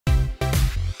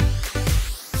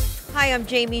Hi, I'm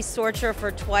Jamie Sorcher for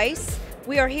Twice.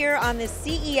 We are here on the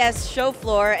CES show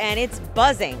floor and it's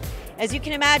buzzing. As you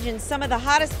can imagine, some of the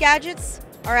hottest gadgets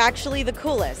are actually the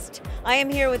coolest. I am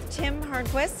here with Tim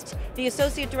Hernquist, the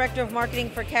Associate Director of Marketing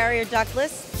for Carrier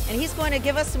Ductless, and he's going to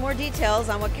give us some more details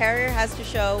on what Carrier has to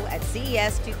show at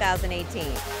CES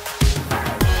 2018.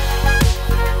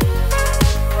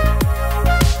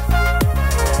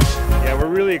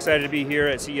 We're really excited to be here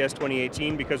at CES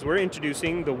 2018 because we're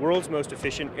introducing the world's most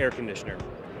efficient air conditioner.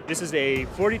 This is a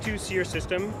 42 Seer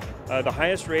system, the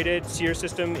highest rated Seer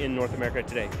system in North America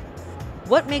today.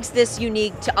 What makes this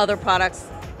unique to other products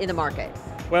in the market?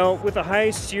 Well, with a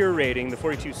high Seer rating, the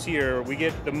 42 Seer, we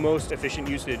get the most efficient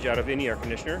usage out of any air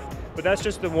conditioner, but that's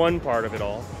just the one part of it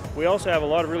all. We also have a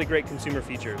lot of really great consumer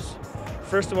features.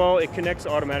 First of all, it connects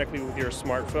automatically with your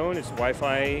smartphone. It's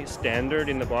Wi-Fi standard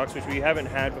in the box, which we haven't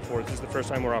had before. This is the first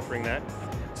time we're offering that.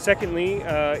 Secondly,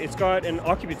 it's got an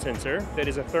occupant sensor that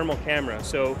is a thermal camera,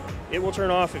 so it will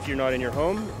turn off if you're not in your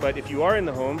home, but if you are in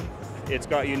the home, it's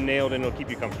got you nailed and it'll keep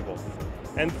you comfortable.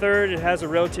 And third, it has a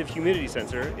relative humidity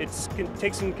sensor. It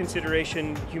takes into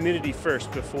consideration humidity first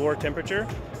before temperature,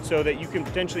 so that you can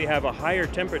potentially have a higher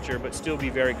temperature but still be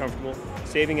very comfortable,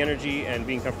 saving energy and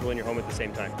being comfortable in your home at the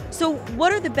same time. So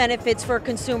what are the benefits for a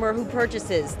consumer who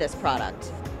purchases this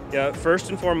product? Yeah, first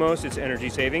and foremost, it's energy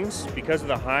savings. Because of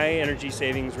the high energy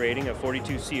savings rating of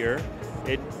 42 Seer,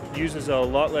 it uses a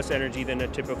lot less energy than a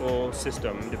typical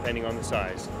system, depending on the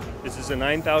size. This is a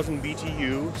 9,000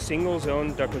 BTU single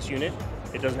zone ductless unit.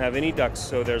 It doesn't have any ducts,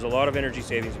 so there's a lot of energy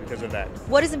savings because of that.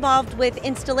 What is involved with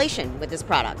installation with this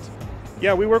product?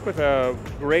 Yeah, we work with a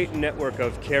great network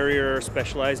of Carrier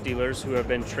specialized dealers who have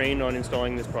been trained on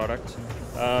installing this product.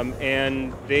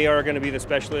 And they are going to be the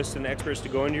specialists and experts to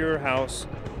go into your house,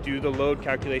 do the load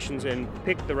calculations, and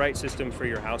pick the right system for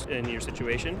your house and your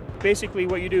situation. Basically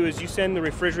what you do is you send the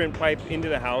refrigerant pipe into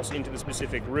the house, into the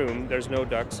specific room. There's no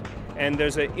ducts. And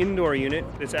there's an indoor unit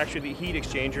that's actually the heat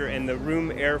exchanger and the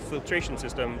room air filtration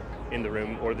system in the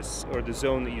room, or the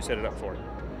zone that you set it up for.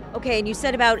 Okay, and you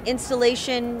said about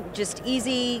installation, just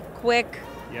easy, quick.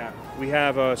 Yeah, we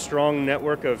have a strong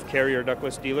network of Carrier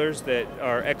Ductless dealers that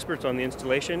are experts on the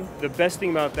installation. The best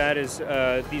thing about that is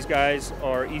these guys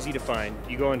are easy to find.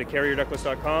 You go into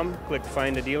carrierductless.com, click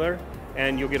Find a Dealer,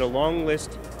 and you'll get a long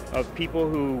list of people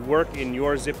who work in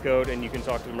your zip code, and you can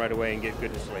talk to them right away and get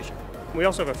good installation. We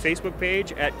also have a Facebook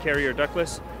page at Carrier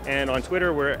Ductless, and on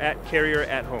Twitter we're at Carrier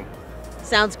at Home.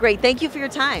 Sounds great. Thank you for your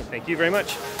time. Thank you very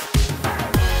much.